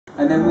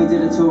and then we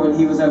did a tour and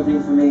he was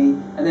opening for me,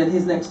 and then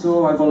his next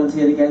tour I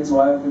volunteered again, so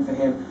I opened for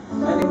him.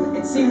 And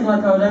it seemed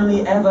like I would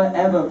only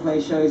ever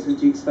play shows with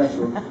Duke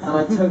Special, and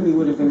I totally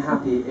would have been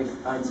happy if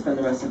I'd spent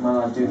the rest of my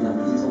life doing that,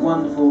 because he's a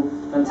wonderful,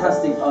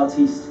 fantastic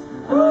artiste,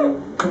 and I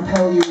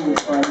compel you all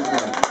to try his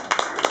work.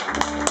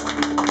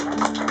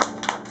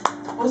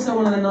 Also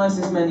one of the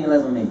nicest men you'll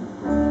ever meet.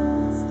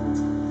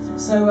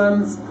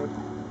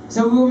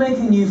 So we were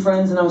making new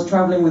friends, and I was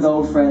travelling with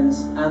old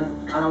friends,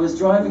 and I was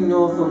driving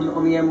north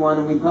on the M1,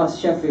 and we passed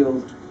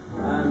Sheffield,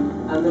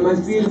 and the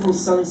most beautiful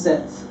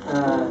sunset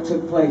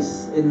took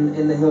place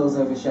in the hills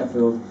over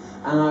Sheffield,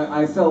 and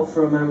I felt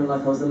for a moment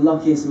like I was the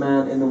luckiest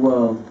man in the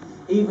world,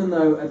 even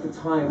though at the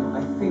time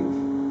I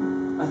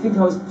think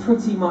I was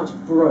pretty much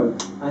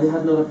broke. I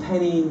had not a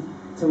penny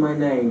to my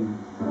name,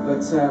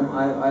 but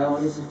I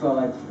honestly felt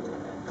like,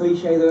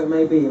 cliche though it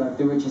may be, like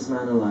the richest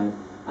man alive.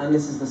 And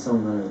this is the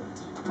song that I wrote.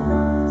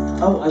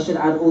 Oh, I should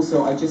add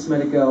also, I just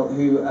met a girl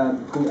who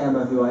called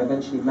Emma, who I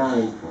eventually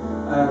married,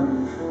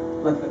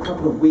 like a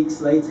couple of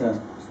weeks later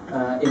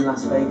in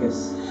Las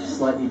Vegas,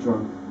 slightly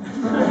drunk.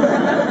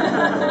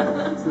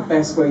 It's the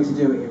best way to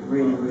do it. It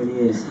really, really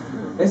is.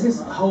 There's this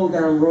hold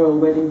down royal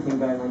wedding thing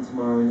going on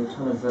tomorrow, and it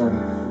kind of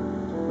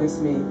makes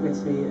me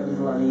a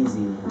little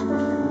uneasy.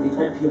 The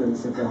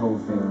opulence of the whole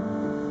thing.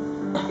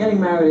 Getting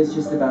married is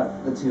just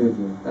about the two of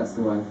you. That's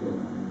the way I feel.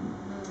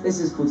 This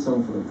is called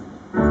Song for Them.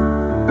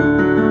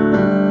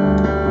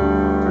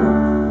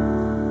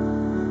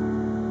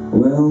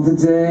 Well, the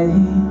day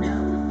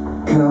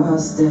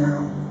cast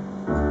down,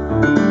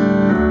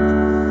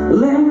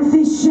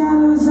 lengthy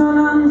shadows on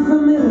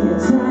unfamiliar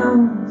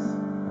towns,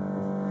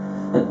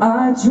 and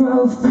I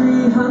drove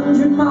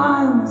 300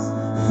 miles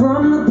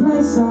from the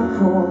place I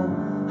call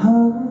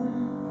home,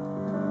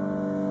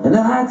 and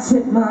I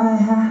tipped my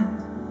hat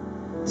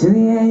to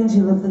the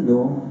angel of the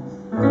north.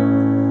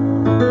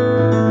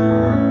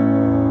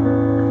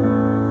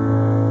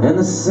 And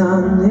the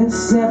sun, it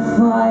set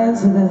fire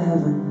to the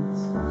heavens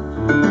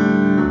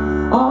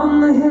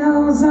on the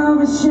hills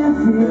over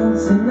Sheffield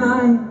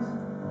tonight.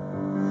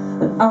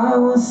 And I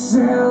will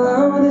sail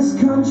over this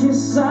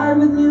countryside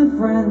with new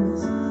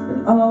friends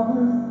and old,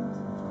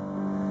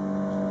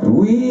 and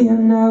we are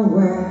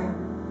nowhere,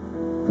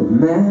 but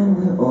man,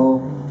 we're all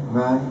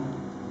right.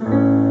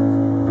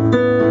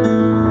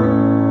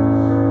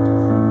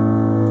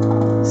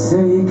 So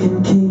you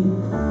can keep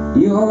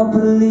your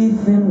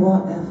belief in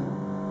whatever,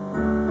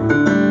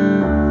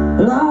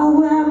 and I'll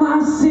wear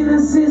my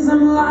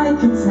cynicism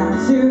like a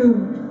tattoo.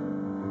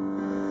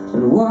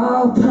 And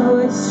while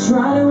poets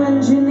try to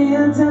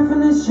engineer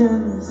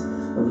definitions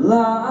of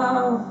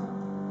love,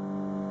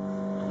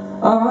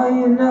 oh,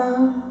 you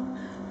know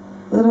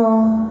that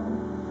all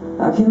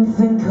I can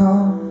think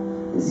of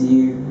is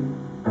you.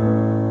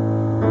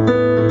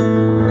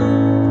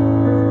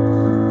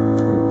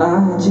 And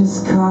I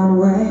just can't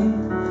wait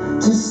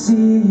to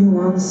see you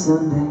on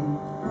Sunday,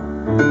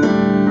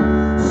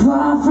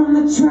 far from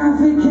the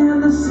traffic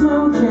and the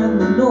smoke and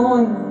the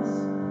noise.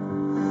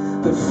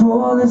 But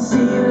for this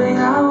evening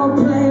I will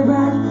play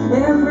back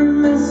every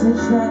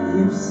message that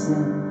you've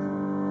sent,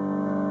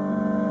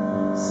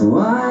 so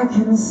I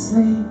can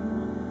sleep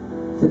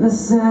to the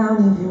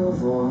sound of your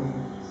voice.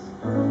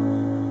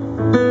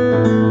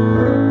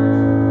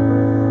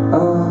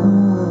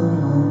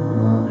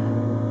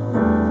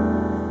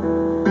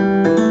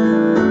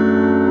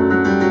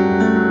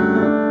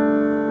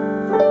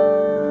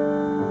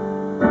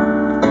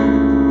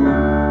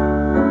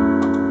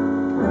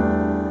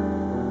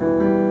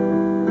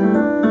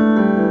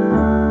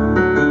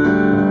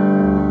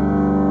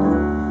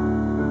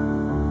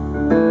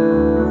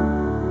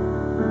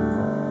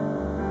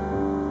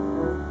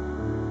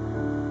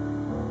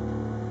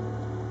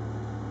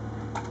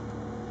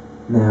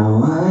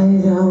 Now I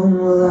don't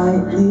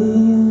like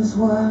these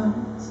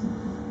words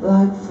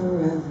like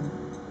forever,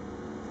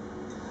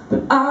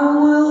 but I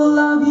will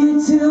love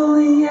you till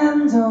the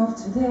end of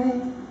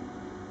today.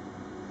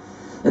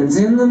 And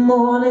in the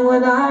morning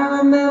when I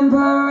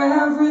remember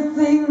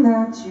everything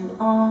that you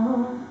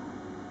are,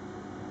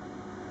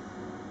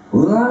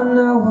 well, I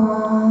know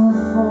I'll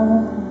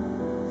fall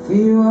for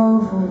you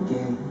over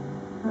again.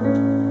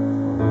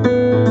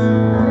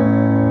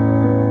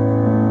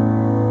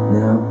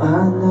 Now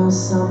I know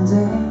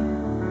someday,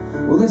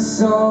 well,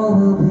 this all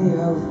will be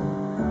over,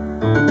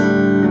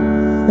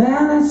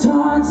 and it's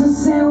hard to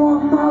say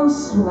what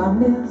most will I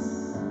miss.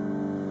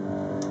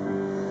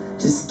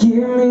 Just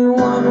give me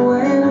one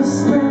way to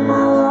spend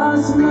my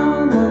last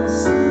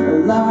moments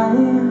alive,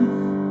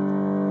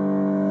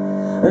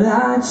 and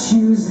I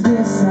choose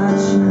this, I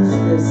choose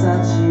this,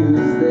 I choose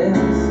this,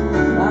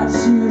 I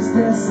choose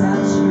this, I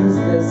choose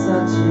this,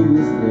 I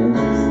choose this,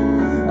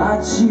 I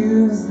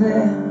choose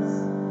this,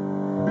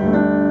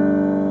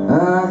 I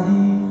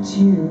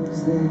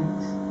choose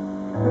this,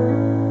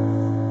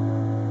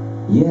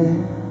 yeah,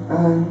 I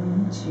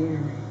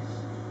choose.